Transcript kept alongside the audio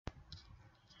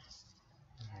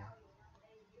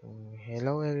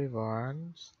Hello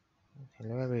everyone.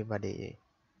 Hello everybody.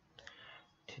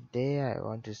 Today I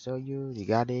want to show you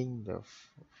regarding the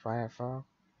Firefox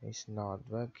is not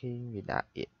working without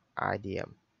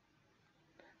IDM.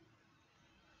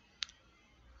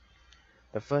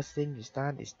 The first thing you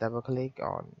start is double click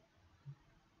on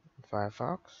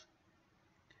Firefox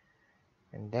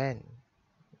and then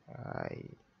I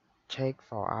check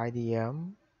for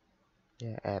IDM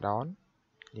add-on.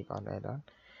 Click on add-on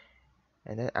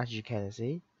and then as you can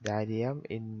see the IDM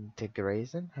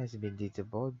integration has been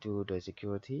disabled due to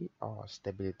security or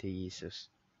stability issues.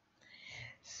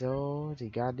 So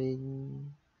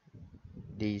regarding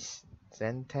this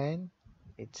sentence,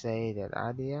 it say that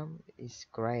IDM is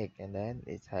correct and then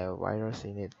it has a virus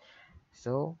in it.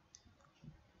 So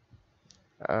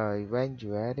when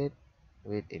you edit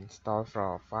with install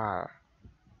from file,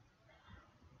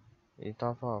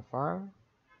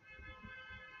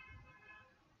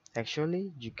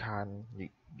 actually you can't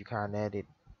edit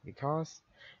because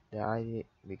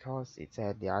it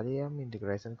said the IDM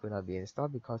integration could not be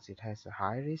installed because it has a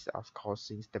high risk of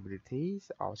causing stabilities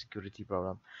or security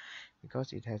problem,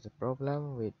 because it has a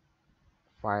problem with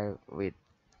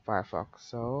Firefox.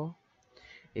 So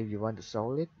if you want to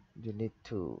solve it, you need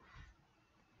to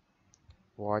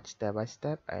watch step by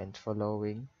step and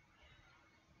following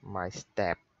my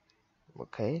step.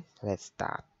 Okay, let's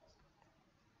start.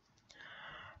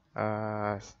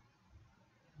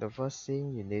 The first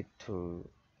thing you need to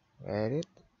edit,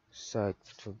 search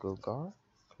to Google,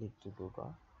 click to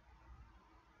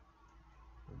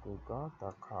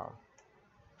google.com,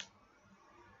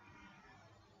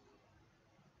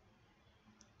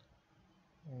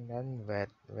 and then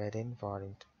waiting for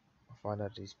the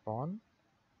response.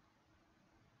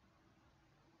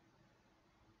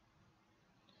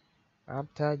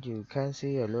 After you can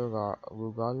see a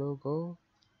Google logo,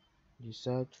 you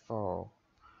search for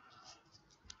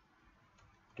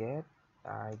get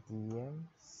IDM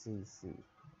CC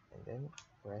and then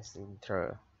press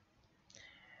enter.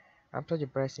 After you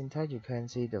press enter, you can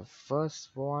see the first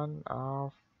one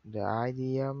of the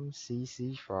IDM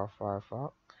CC for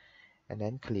Firefox and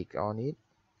then click on it.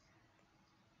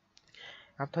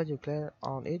 After you click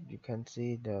on it, you can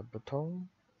see the button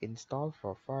install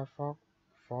for Firefox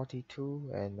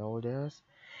 42 and others,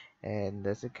 and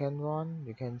the second one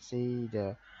you can see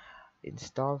the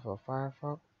install for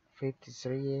Firefox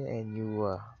 53 and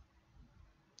newer.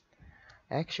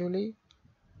 Actually,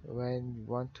 when you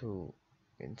want to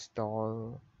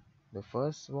install the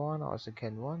first one or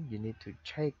second one, you need to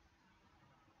check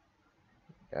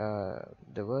the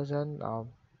version of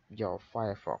your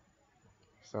Firefox.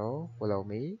 So follow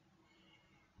me,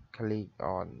 click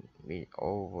on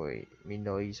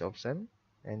Minnoise option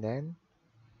and then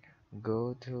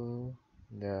go to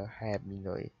the Have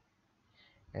Minnoise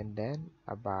and then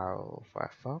about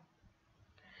Firefox.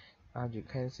 As you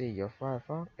can see, your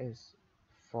Firefox is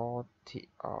 40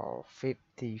 or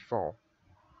 54.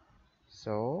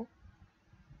 So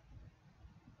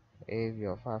if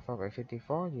your Firefox is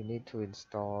 54, you need to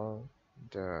install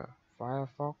the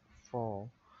Firefox for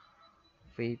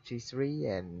 53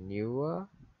 and newer,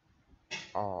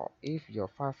 or if your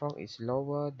Firefox is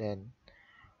lower than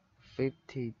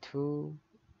 52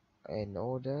 and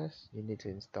older, you need to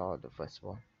install the first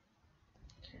one.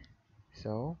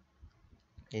 So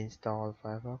install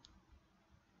Firefox.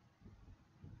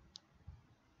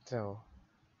 So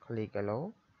click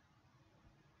allow.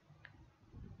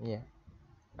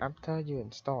 After you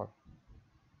install,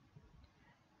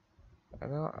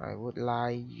 I would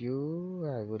like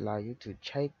you to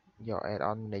check your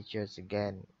add-on managers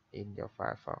again in your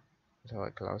Firefox. So I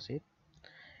close it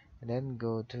and then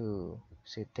go to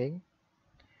setting,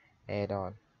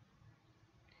 add-on.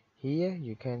 Here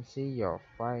you can see your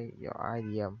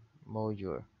IDM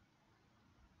module.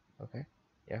 Okay,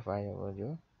 your IDM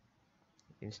module.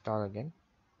 Install again.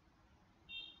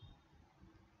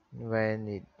 When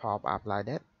it pop up like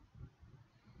that,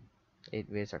 it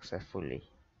will successfully.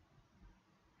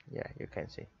 You can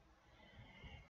see.